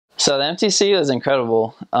So the MTC was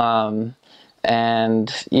incredible.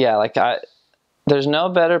 And yeah, like there's no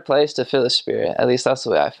better place to feel the Spirit. At least that's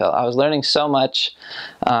the way I felt. I was learning so much,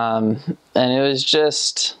 and it was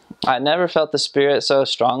just, I never felt the Spirit so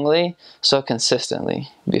strongly, so consistently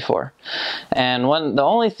before. And the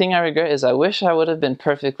only thing I regret is I wish I would have been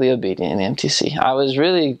perfectly obedient in the MTC.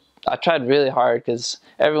 I tried really hard because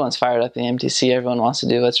everyone's fired up in the MTC. Everyone wants to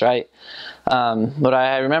do what's right. But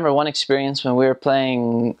I remember one experience when we were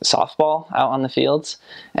playing softball out on the fields,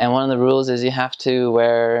 and one of the rules is you have to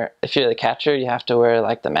wear, if you're the catcher, you have to wear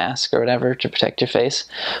like the mask or whatever to protect your face.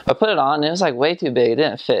 I put it on, and it was like way too big. It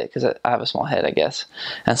didn't fit because I have a small head, I guess.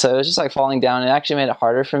 And so it was just like falling down. It actually made it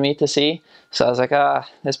harder for me to see. So I was like,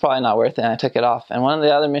 it's probably not worth it, and I took it off. And one of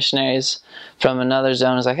the other missionaries from another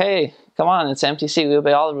zone was like, hey, come on, it's MTC. We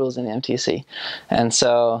obey all the rules in the MTC. And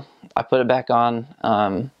so I put it back on.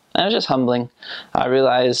 And it was just humbling. I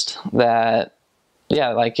realized that, yeah,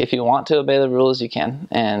 like if you want to obey the rules, you can.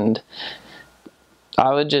 And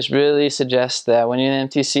I would just really suggest that when you're in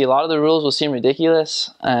MTC, a lot of the rules will seem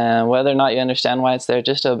ridiculous. And whether or not you understand why it's there,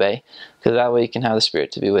 just obey. Because that way you can have the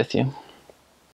Spirit to be with you.